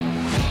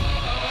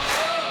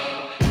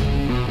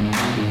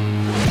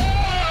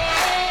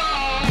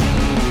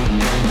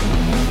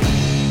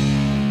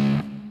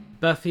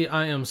Bethy,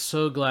 I am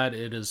so glad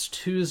it is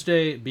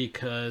Tuesday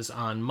because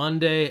on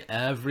Monday,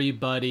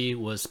 everybody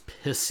was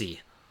pissy.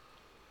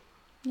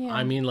 Yeah.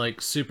 I mean,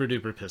 like, super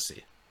duper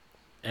pissy.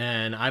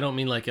 And I don't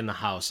mean like in the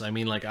house, I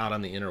mean like out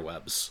on the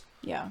interwebs.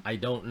 Yeah. I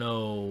don't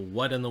know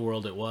what in the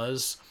world it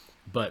was,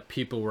 but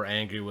people were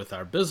angry with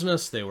our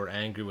business. They were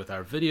angry with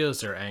our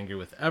videos. They're angry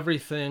with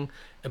everything.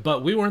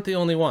 But we weren't the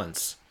only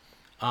ones.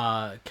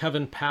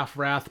 Kevin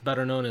Paffrath,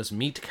 better known as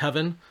Meet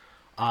Kevin,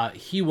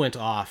 he went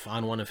off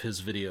on one of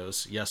his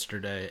videos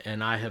yesterday,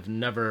 and I have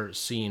never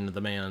seen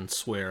the man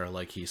swear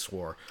like he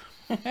swore.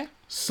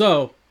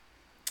 So,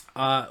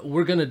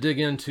 we're going to dig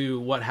into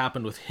what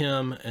happened with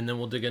him, and then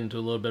we'll dig into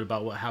a little bit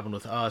about what happened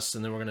with us,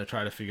 and then we're going to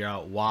try to figure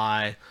out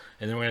why,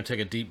 and then we're going to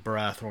take a deep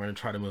breath, and we're going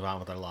to try to move on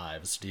with our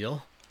lives.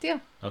 Deal? Deal.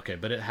 Okay,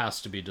 but it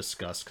has to be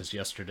discussed because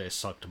yesterday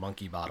sucked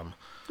monkey bottom.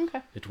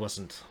 Okay. It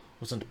wasn't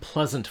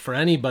pleasant for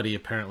anybody,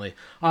 apparently.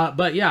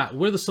 But yeah,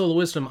 we're the Soul of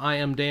Wisdom. I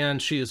am Dan.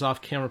 She is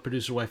off-camera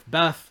producer wife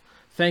Beth.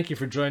 Thank you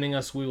for joining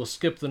us. We will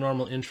skip the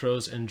normal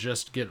intros and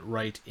just get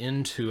right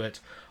into it.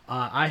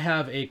 I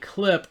have a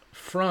clip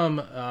from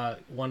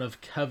one of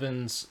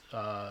Kevin's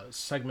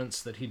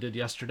segments that he did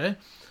yesterday.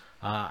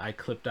 I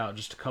clipped out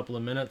just a couple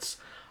of minutes.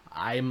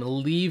 I'm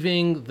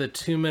leaving the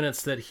 2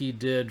 minutes that he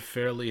did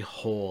fairly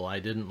whole. I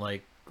didn't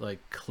like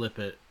clip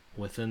it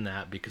within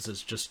that because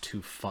it's just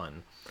too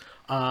fun.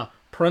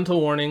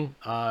 Parental warning,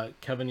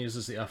 Kevin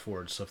uses the F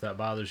word, so if that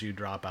bothers you,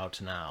 drop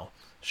out now.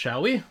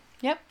 Shall we?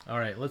 Yep. All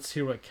right, let's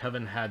hear what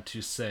Kevin had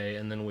to say,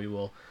 and then we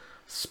will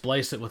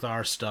splice it with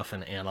our stuff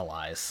and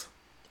analyze.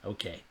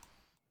 Okay.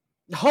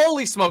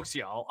 Holy smokes,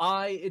 y'all.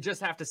 I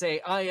just have to say,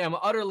 I am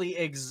utterly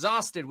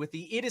exhausted with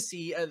the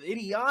idiocy,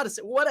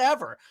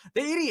 whatever.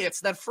 The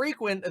idiots that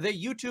frequent the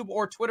YouTube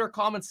or Twitter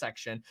comment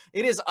section.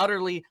 It is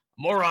utterly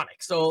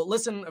moronic. So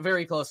listen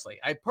very closely.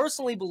 I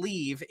personally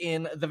believe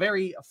in the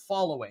very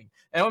following.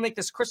 And I want to make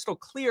this crystal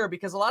clear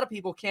because a lot of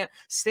people can't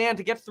stand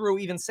to get through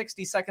even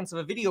 60 seconds of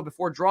a video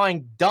before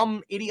drawing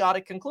dumb,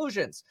 idiotic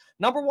conclusions.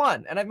 Number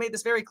one, and I've made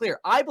this very clear,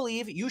 I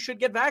believe you should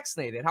get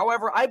vaccinated.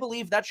 However, I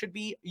believe that should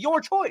be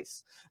your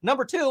choice.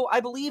 Number two,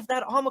 I believe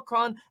that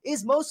Omicron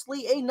is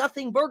mostly a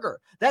nothing burger,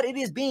 that it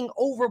is being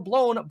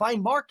overblown by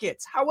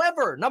markets.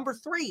 However, number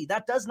three,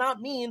 that does not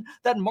mean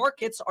that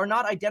markets are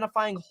not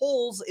identifying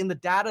holes in the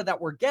data that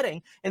we're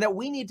getting, and that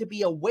we need to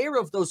be aware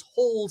of those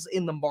holes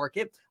in the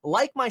market,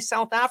 like my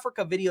South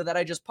Africa video that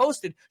I just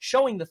posted,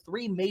 showing the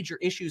three major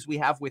issues we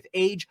have with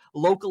age,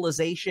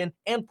 localization,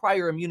 and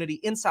prior immunity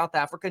in South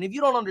Africa. And if you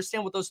don't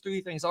understand what those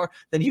three things are,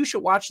 then you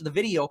should watch the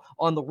video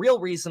on the real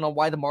reason on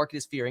why the market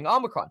is fearing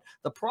Omicron.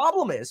 The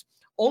problem is,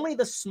 only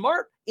the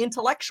smart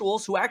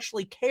intellectuals who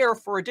actually care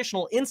for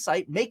additional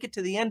insight make it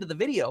to the end of the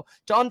video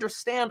to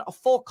understand a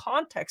full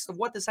context of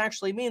what this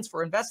actually means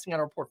for investing in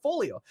our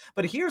portfolio.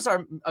 But here's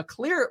a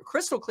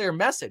crystal clear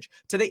message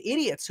to the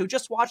idiots who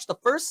just watched the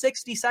first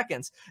 60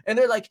 seconds and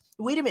they're like,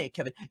 wait a minute,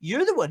 Kevin,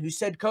 you're the one who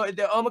said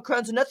the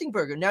Omicron's a nothing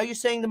burger. Now you're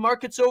saying the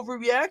market's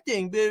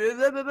overreacting. Blah,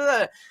 blah, blah,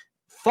 blah.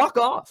 Fuck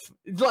off.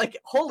 Like,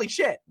 holy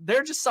shit.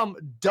 They're just some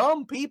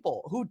dumb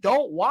people who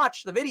don't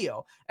watch the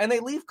video and they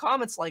leave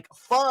comments like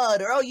FUD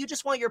or, oh, you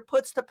just want your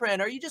puts to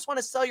print or you just want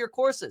to sell your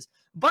courses.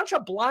 Bunch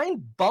of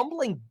blind,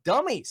 bumbling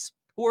dummies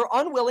who are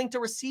unwilling to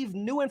receive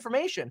new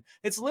information.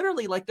 It's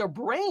literally like their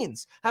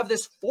brains have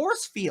this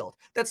force field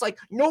that's like,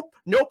 nope,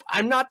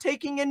 I'm not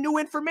taking in new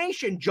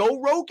information. Joe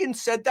Rogan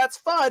said that's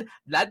FUD.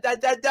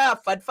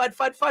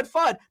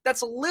 FUD.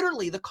 That's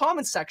literally the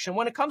comment section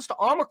when it comes to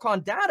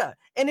Omicron data.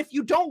 And if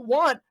you don't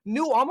want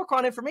new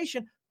Omicron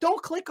information,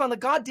 don't click on the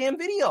goddamn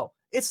video.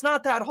 It's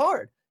not that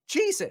hard.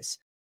 Jesus.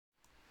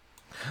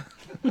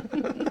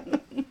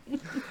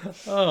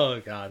 Oh,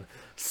 God.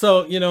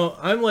 So,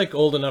 I'm like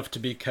old enough to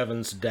be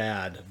Kevin's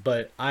dad,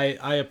 but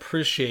I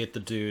appreciate the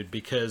dude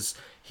because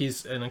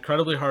he's an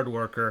incredibly hard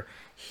worker.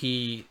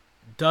 He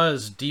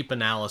does deep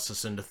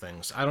analysis into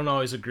things. I don't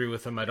always agree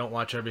with him. I don't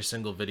watch every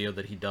single video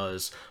that he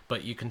does,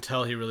 but you can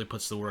tell he really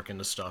puts the work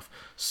into stuff.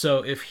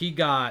 So if he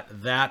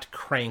got that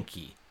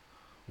cranky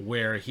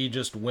where he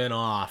just went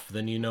off,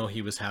 then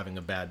he was having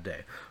a bad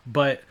day.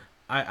 But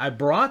I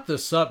brought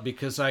this up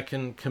because I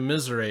can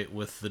commiserate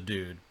with the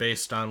dude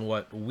based on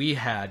what we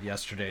had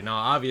yesterday. Now,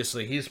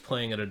 obviously, he's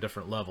playing at a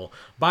different level.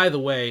 By the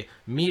way,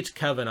 meet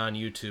Kevin on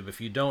YouTube.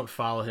 If you don't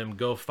follow him,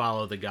 go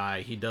follow the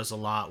guy. He does a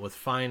lot with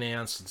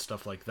finance and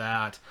stuff like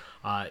that.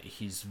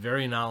 He's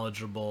very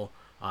knowledgeable.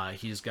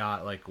 He's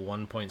got like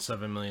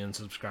 1.7 million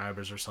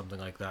subscribers or something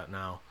like that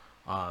now.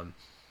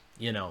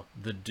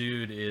 The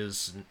dude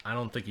is, I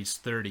don't think he's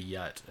 30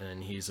 yet,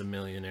 and he's a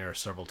millionaire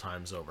several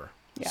times over.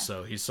 Yeah.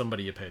 So he's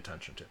somebody you pay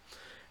attention to.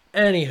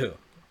 Anywho,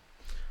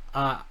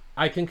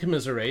 I can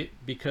commiserate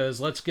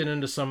because let's get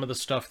into some of the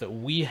stuff that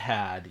we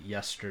had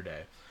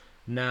yesterday.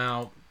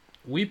 Now,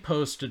 we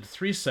posted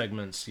 3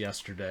 segments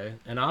yesterday,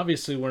 and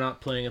obviously we're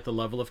not playing at the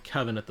level of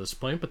Kevin at this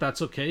point, but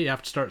that's okay. You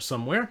have to start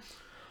somewhere.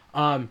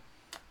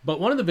 But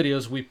one of the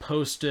videos we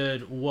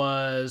posted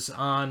was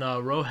on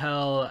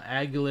Rohel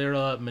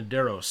Aguilera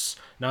Medeiros.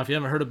 Now, if you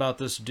haven't heard about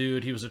this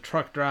dude, he was a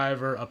truck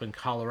driver up in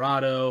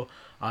Colorado.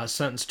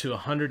 sentenced to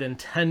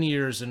 110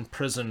 years in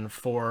prison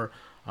for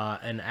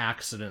an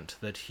accident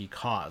that he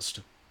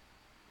caused.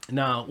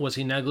 Now, was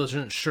he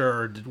negligent?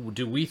 Sure.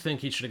 Do we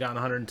think he should have gotten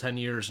 110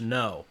 years?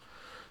 No.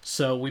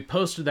 So we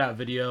posted that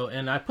video,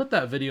 and I put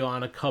that video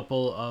on a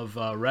couple of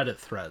Reddit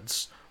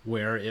threads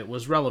where it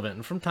was relevant.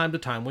 And from time to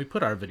time, we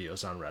put our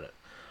videos on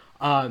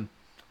Reddit.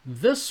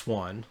 This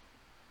one,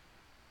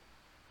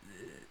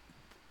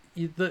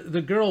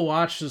 the girl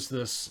watches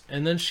this,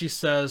 and then she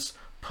says,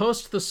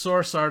 post the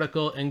source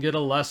article and get a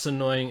less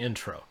annoying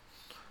intro.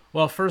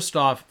 Well, first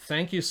off,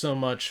 thank you so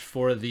much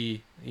for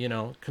the,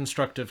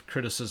 constructive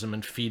criticism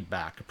and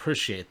feedback.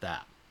 Appreciate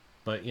that.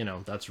 But,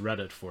 that's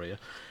Reddit for you.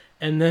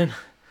 And then,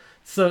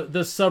 so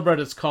this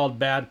subreddit's called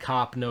Bad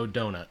Cop No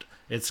Donut.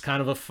 It's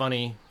kind of a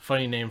funny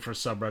name for a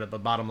subreddit,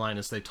 but bottom line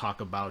is they talk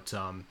about,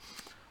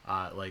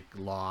 like,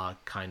 law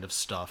kind of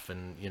stuff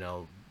and,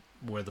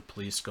 where the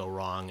police go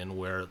wrong and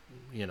where,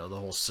 the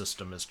whole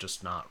system is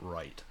just not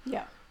right.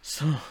 Yeah.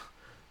 So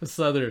this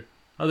other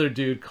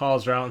dude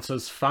calls her out and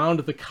says,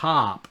 found the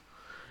cop.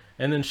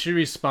 And then she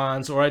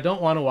responds, or I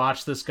don't want to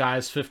watch this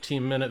guy's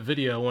 15-minute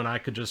video when I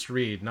could just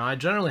read. Now, I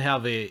generally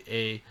have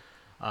a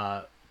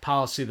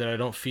policy that I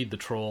don't feed the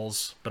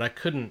trolls, but I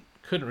couldn't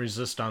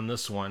resist on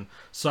this one.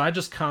 So I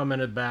just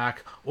commented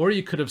back, or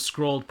you could have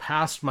scrolled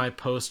past my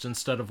post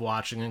instead of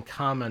watching and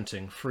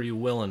commenting, free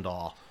will and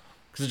all.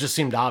 Because it just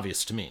seemed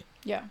obvious to me.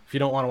 Yeah. If you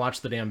don't want to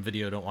watch the damn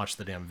video, don't watch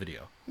the damn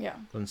video. Yeah.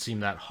 Doesn't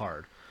seem that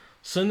hard.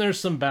 So then there's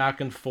some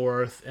back and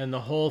forth, and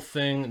the whole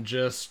thing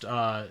just,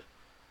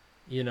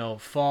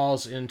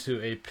 falls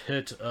into a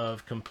pit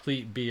of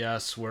complete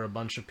BS where a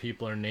bunch of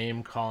people are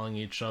name-calling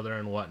each other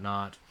and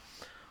whatnot.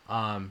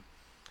 And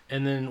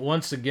then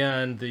once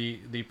again,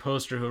 the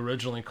poster who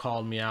originally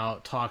called me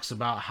out talks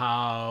about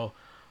how,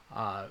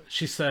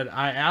 she said,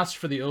 I asked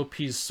for the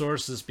OP's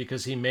sources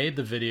because he made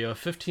the video, a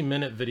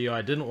 15-minute video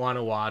I didn't want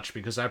to watch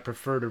because I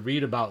prefer to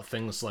read about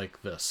things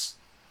like this.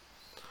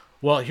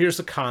 Well, here's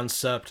a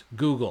concept.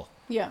 Google.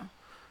 Yeah.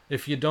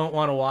 If you don't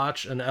want to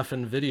watch an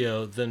effing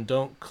video, then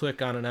don't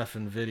click on an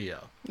effing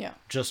video. Yeah.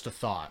 Just a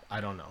thought.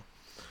 I don't know.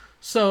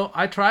 So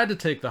I tried to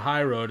take the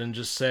high road and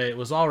just say it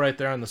was all right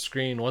there on the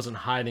screen, wasn't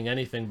hiding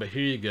anything, but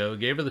here you go.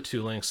 Gave her the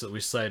 2 links that we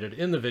cited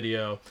in the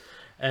video.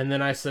 And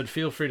then I said,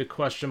 feel free to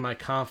question my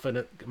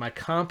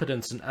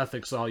competence and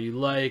ethics all you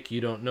like.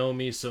 You don't know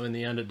me, so in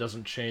the end it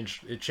doesn't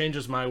change. It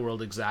changes my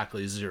world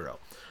exactly 0,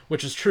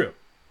 which is true.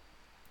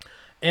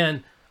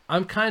 And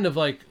I'm kind of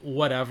like,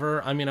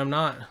 whatever. I mean, I'm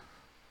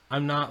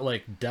not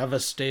like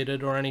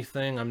devastated or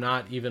anything. I'm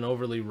not even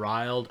overly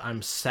riled.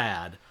 I'm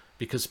sad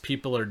because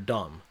people are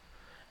dumb.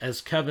 As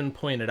Kevin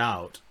pointed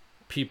out,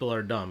 people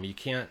are dumb. You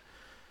can't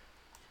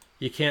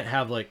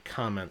have like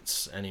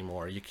comments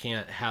anymore. You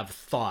can't have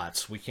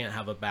thoughts. We can't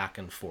have a back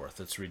and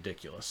forth. It's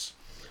ridiculous.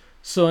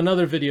 So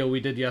another video we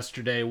did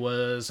yesterday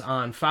was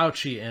on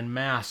Fauci and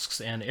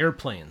masks and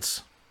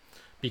airplanes,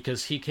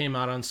 because he came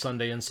out on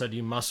Sunday and said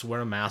you must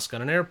wear a mask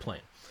on an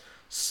airplane.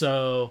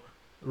 So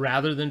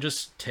rather than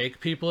just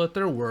take people at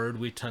their word,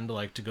 we tend to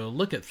like to go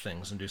look at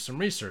things and do some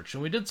research.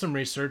 And we did some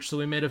research, so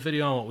we made a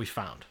video on what we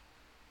found.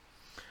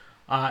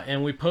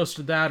 And we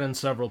posted that in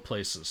several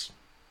places.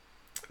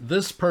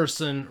 This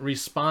person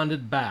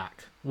responded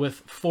back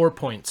with 4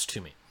 points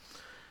to me.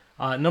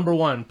 Number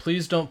 1,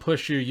 please don't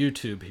push your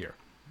YouTube here.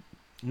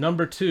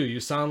 Number 2,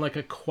 you sound like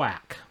a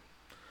quack.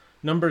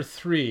 Number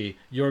 3,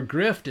 your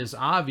grift is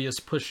obvious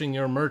pushing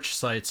your merch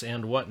sites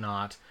and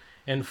whatnot.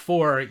 And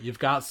 4, you've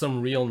got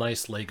some real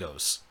nice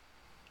Legos.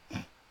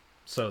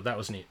 So that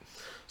was neat.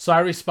 So I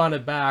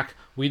responded back,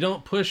 we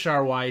don't push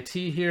our YT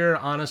here.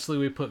 Honestly,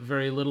 we put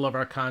very little of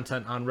our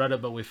content on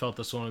Reddit, but we felt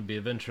this one would be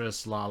of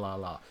interest, la la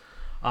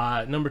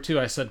la. Number 2,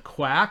 I said,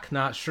 quack,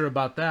 not sure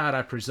about that.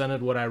 I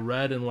presented what I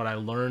read and what I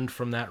learned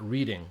from that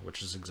reading,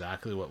 which is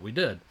exactly what we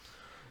did.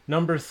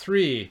 Number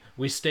 3,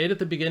 we state at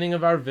the beginning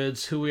of our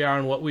vids who we are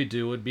and what we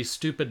do. Would be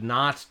stupid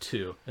not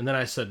to. And then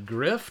I said,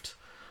 grift?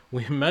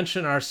 We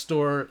mention our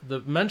store, the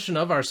mention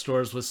of our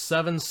stores was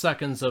 7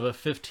 seconds of a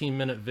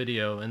 15-minute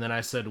video, and then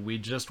I said we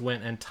just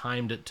went and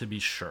timed it to be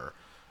sure.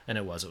 And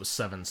it was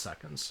 7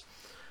 seconds.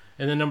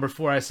 And then number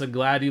 4, I said,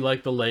 glad you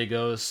like the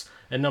Legos.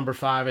 And number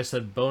 5, I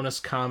said, bonus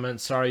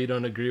comment, sorry you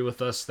don't agree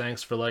with us,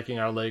 thanks for liking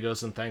our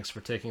Legos, and thanks for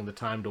taking the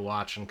time to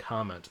watch and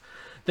comment.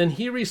 Then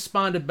he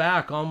responded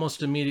back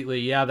almost immediately,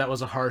 yeah, that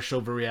was a harsh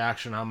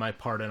overreaction on my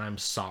part, and I'm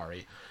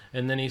sorry.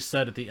 And then he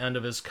said at the end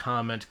of his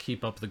comment,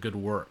 keep up the good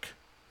work.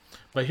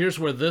 But here's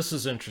where this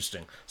is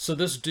interesting. So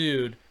this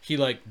dude, he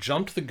like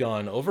jumped the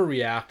gun,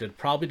 overreacted,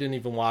 probably didn't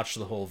even watch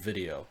the whole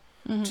video.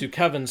 Mm-hmm. To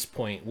Kevin's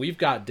point, we've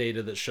got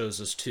data that shows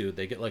us too.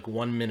 They get like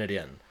 1 minute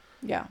in.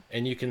 Yeah.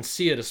 And you can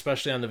see it,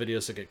 especially on the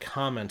videos that get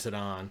commented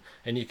on,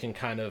 and you can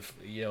kind of,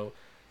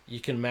 you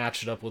can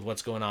match it up with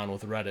what's going on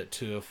with Reddit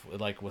too, if,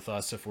 like with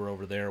us, if we're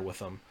over there with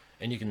them.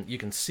 And you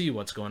can see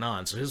what's going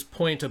on. So his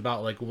point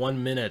about like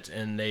 1 minute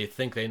and they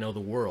think they know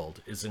the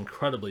world is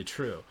incredibly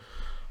true.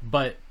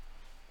 But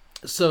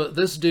so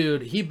this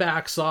dude, he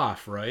backs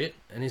off, right?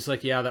 And he's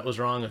like, yeah, that was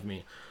wrong of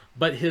me.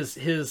 But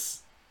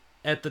his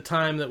at the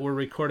time that we're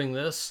recording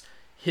this,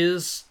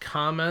 his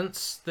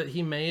comments that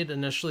he made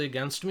initially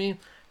against me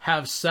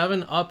have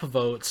 7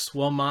 upvotes,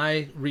 while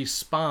my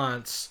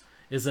response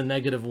is a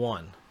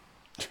 -1.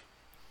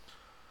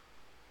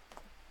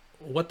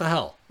 What the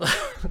hell?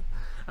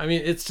 I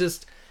mean, it's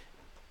just,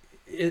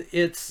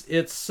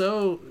 it's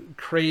so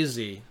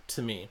crazy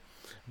to me,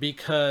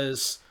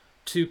 because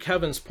to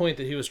Kevin's point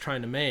that he was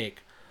trying to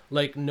make,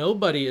 like,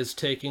 nobody is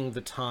taking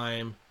the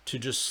time to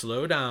just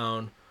slow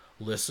down,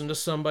 listen to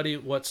somebody,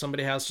 what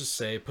somebody has to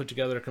say, put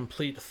together a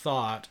complete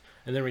thought,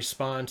 and then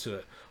respond to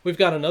it. We've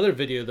got another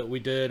video that we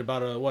did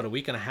about a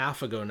week and a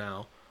half ago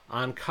now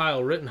on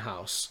Kyle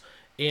Rittenhouse,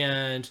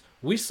 and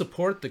we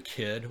support the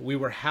kid. We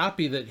were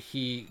happy that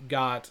he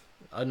got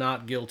a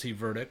not guilty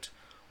verdict.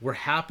 We're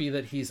happy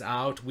that he's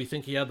out. We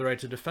think he had the right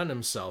to defend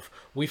himself.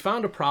 We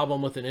found a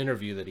problem with an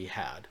interview that he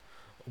had.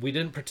 We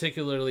didn't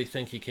particularly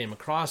think he came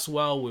across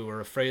well. We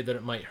were afraid that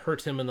it might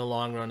hurt him in the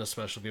long run,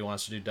 especially if he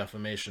wants to do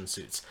defamation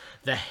suits.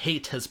 The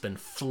hate has been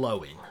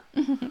flowing.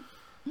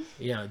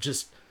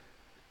 Just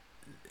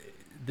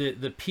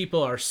the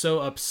people are so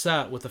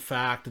upset with the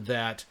fact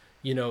that,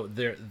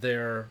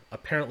 their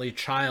apparently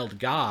child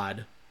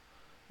God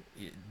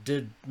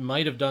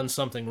might have done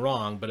something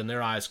wrong, but in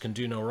their eyes can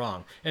do no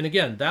wrong. And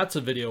again, that's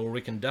a video where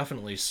we can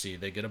definitely see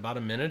they get about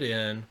a minute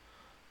in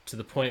to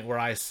the point where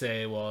I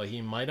say, well,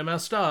 he might have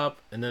messed up,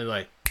 and then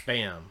like,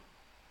 bam,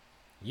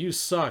 you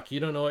suck, you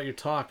don't know what you're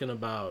talking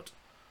about,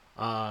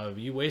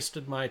 you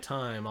wasted my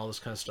time, all this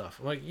kind of stuff.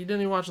 I'm like, you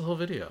didn't even watch the whole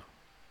video,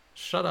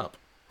 shut up.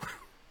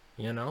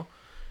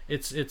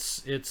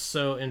 It's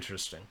so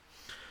interesting.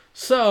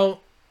 So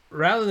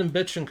rather than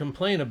bitch and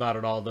complain about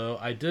it all, though,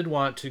 I did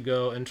want to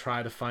go and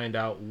try to find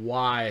out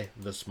why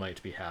this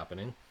might be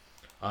happening,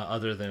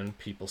 other than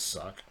people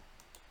suck.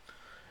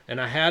 And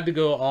I had to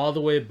go all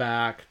the way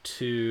back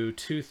to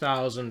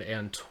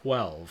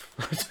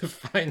 2012 to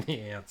find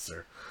the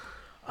answer.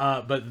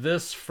 But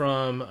this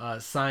from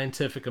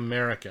Scientific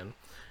American,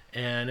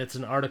 and it's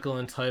an article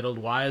entitled,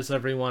 "Why is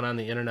Everyone on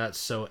the Internet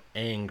So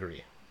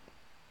Angry?"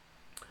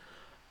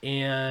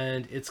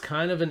 And it's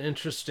kind of an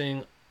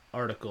interesting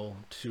article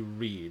to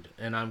read,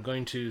 and I'm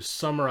going to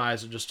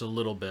summarize it just a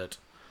little bit.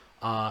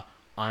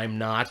 I'm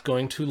not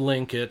going to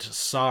link it.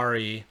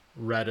 Sorry,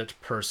 Reddit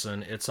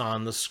person. It's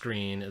on the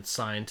screen. It's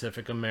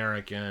Scientific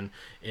American.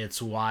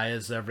 It's "Why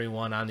is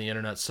Everyone on the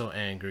Internet So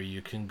Angry?"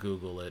 You can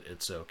Google it.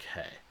 It's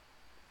okay.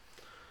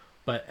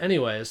 But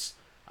anyways,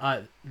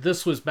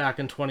 this was back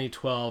in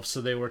 2012,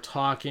 so they were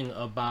talking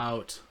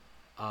about,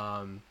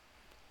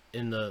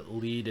 in the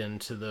lead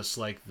into this,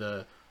 like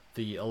the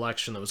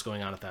election that was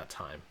going on at that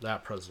time,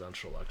 that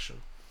presidential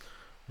election.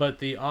 But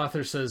the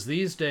author says,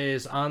 "These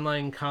days,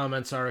 online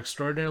comments are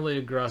extraordinarily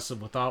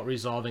aggressive without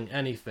resolving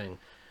anything.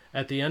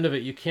 At the end of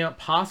it, you can't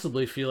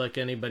possibly feel like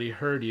anybody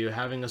heard you.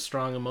 Having a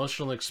strong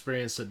emotional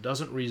experience that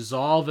doesn't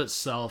resolve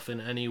itself in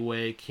any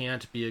way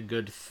can't be a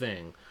good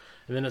thing."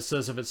 And then it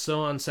says, "If it's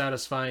so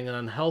unsatisfying and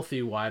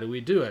unhealthy, why do we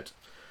do it?"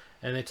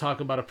 And they talk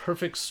about a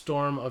perfect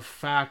storm of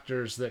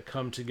factors that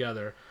come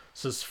together. It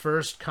says,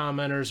 first,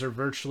 commenters are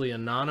virtually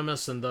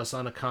anonymous and thus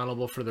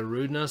unaccountable for their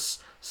rudeness.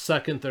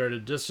 Second, they're at a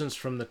distance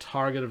from the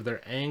target of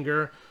their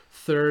anger.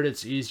 Third,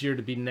 it's easier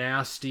to be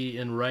nasty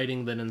in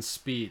writing than in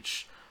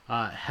speech.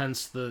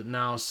 Hence the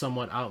now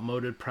somewhat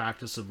outmoded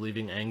practice of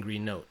leaving angry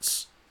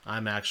notes.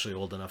 I'm actually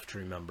old enough to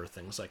remember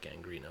things like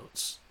angry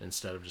notes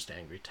instead of just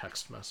angry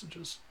text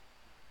messages.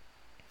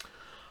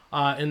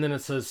 And then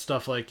it says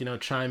stuff like,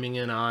 chiming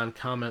in on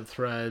comment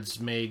threads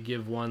may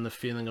give one the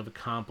feeling of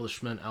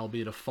accomplishment,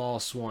 albeit a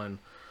false one.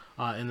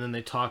 And then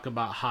they talk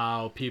about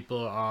how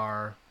people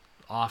are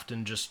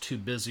often just too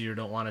busy or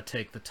don't want to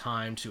take the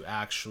time to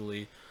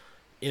actually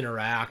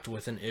interact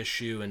with an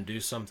issue and do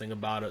something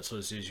about it, so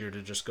it's easier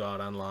to just go out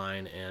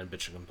online and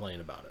bitch and complain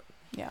about it.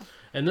 Yeah.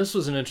 And this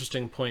was an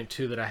interesting point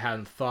too that I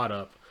hadn't thought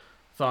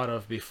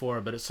of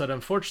before, but it said,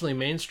 unfortunately,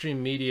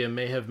 mainstream media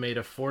may have made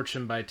a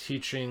fortune by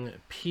teaching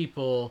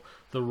people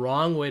the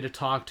wrong way to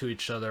talk to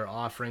each other,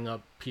 offering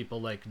up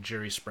people like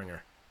Jerry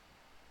Springer.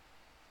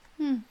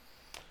 And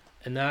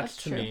that,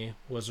 to me,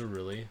 was a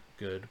really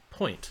good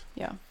point.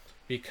 Yeah.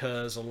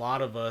 Because a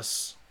lot of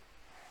us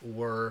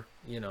were,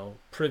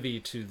 privy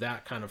to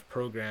that kind of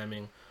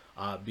programming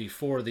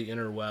before the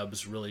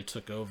interwebs really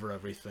took over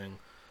everything.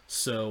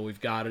 So we've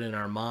got it in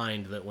our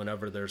mind that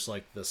whenever there's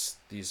like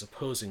these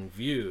opposing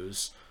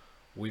views,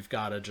 we've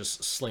got to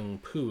just sling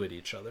poo at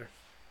each other.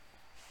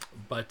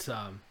 But,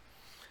 I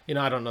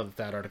don't know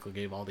that article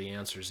gave all the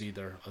answers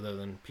either, other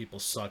than people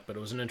suck, but it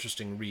was an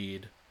interesting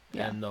read.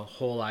 Yeah. And the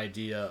whole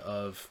idea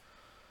of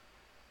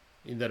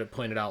that it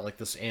pointed out, like,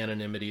 this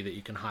anonymity that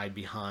you can hide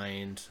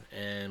behind,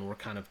 and we're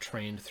kind of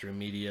trained through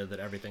media that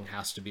everything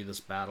has to be this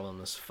battle and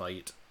this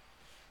fight.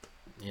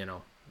 It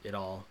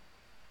all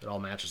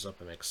matches up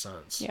and makes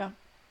sense. Yeah.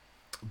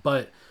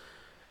 But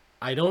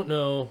I don't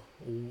know.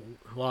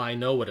 Well, I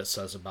know what it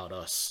says about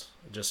us,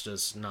 just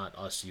as not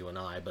us, you and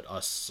I, but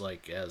us,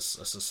 like, as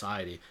a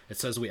society. It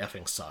says we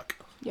effing suck.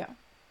 Yeah.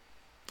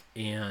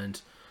 And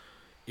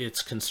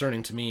it's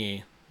concerning to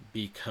me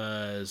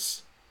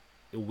because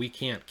we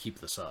can't keep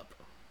this up.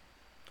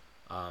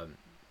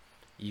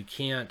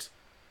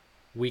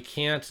 We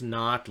can't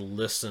not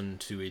listen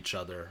to each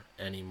other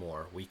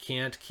anymore. We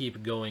can't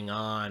keep going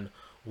on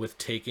with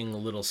taking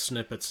little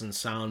snippets and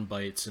sound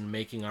bites and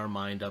making our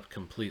mind up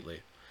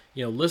completely.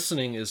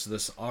 Listening is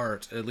this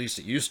art, at least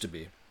it used to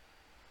be,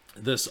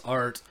 this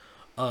art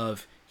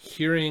of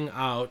hearing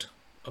out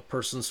a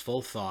person's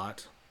full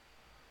thought,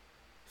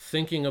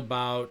 thinking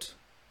about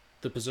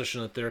the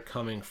position that they're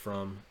coming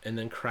from, and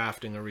then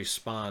crafting a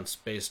response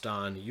based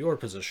on your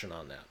position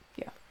on that.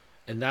 Yeah.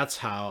 And that's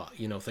how,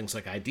 things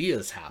like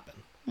ideas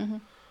happen. Mm-hmm.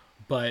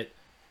 But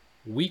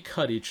we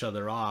cut each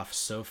other off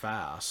so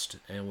fast,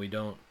 and we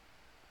don't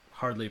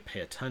hardly pay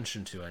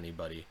attention to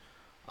anybody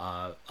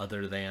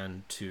other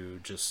than to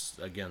just,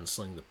 again,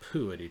 sling the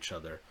poo at each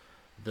other.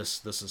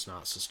 This is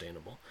not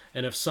sustainable.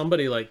 And if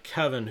somebody like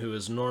Kevin, who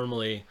is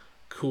normally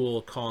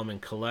cool, calm, and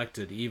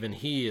collected, even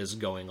he is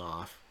going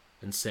off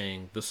and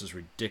saying this is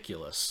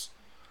ridiculous,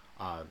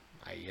 that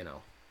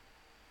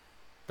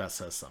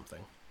says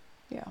something.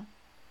 Yeah.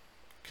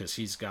 Because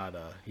he's got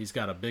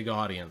a big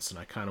audience, and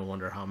I kind of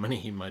wonder how many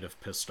he might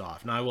have pissed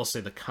off. Now, I will say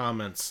the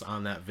comments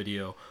on that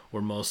video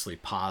were mostly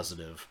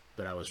positive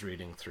that I was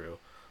reading through,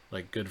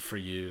 like "good for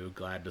you,"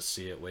 "glad to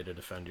see it," "way to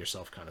defend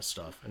yourself" kind of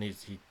stuff, and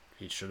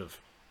he should have.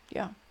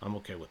 Yeah. I'm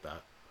okay with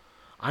that.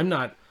 I'm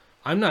not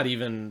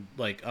even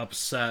like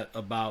upset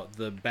about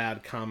the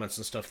bad comments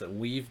and stuff that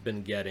we've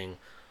been getting.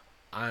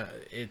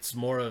 It's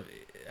more of,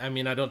 I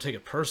don't take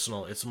it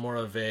personal. It's more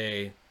of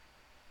a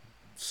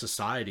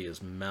society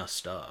is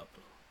messed up.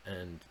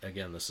 And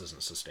again, this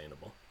isn't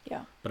sustainable.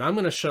 Yeah. But I'm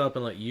going to shut up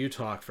and let you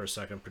talk for a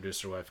second,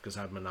 producer wife, because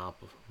I've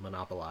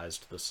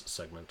monopolized this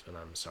segment, and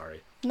I'm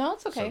sorry. No,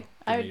 it's okay.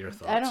 So give me your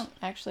thoughts. I don't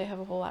actually have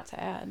a whole lot to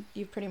add.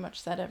 You've pretty much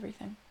said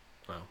everything.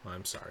 Oh,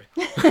 I'm sorry.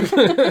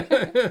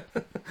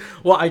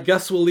 Well, I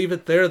guess we'll leave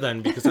it there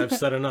then, because I've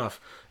said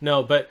enough.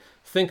 No, but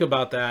think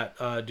about that,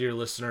 dear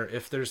listener.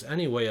 If there's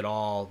any way at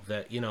all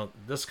that,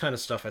 this kind of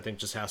stuff, I think,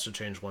 just has to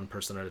change one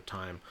person at a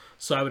time.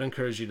 So I would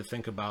encourage you to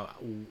think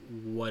about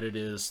what it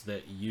is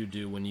that you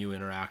do when you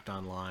interact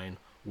online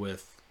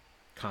with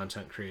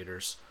content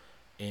creators,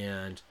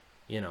 and,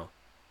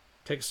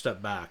 take a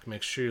step back.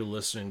 Make sure you're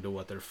listening to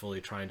what they're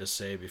fully trying to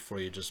say before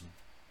you just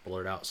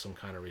blurt out some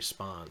kind of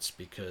response,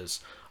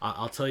 because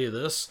I'll tell you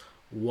this,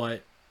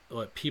 what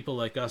people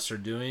like us are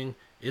doing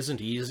isn't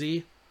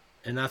easy,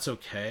 and that's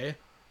okay,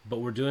 but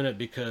we're doing it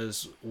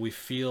because we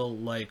feel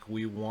like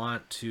we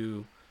want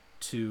to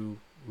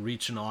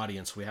reach an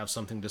audience. We have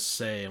something to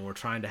say, and we're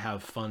trying to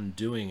have fun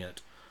doing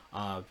it.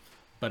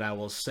 But I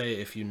will say,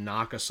 if you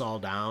knock us all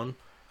down,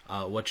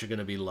 what you're going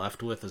to be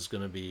left with is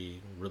going to be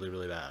really,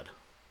 really bad.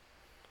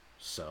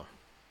 So,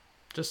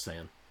 just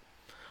saying.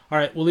 All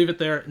right, we'll leave it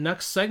there.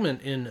 Next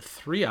segment in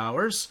 3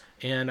 hours,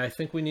 and I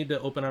think we need to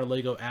open our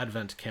Lego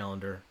Advent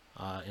calendar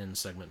in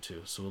segment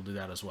 2, so we'll do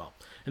that as well.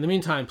 In the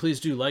meantime,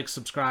 please do like,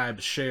 subscribe,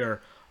 share,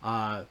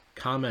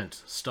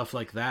 comment, stuff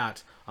like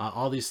that.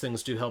 All these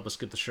things do help us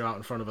get the show out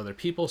in front of other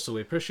people, so we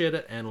appreciate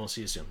it, and we'll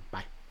see you soon.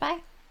 Bye.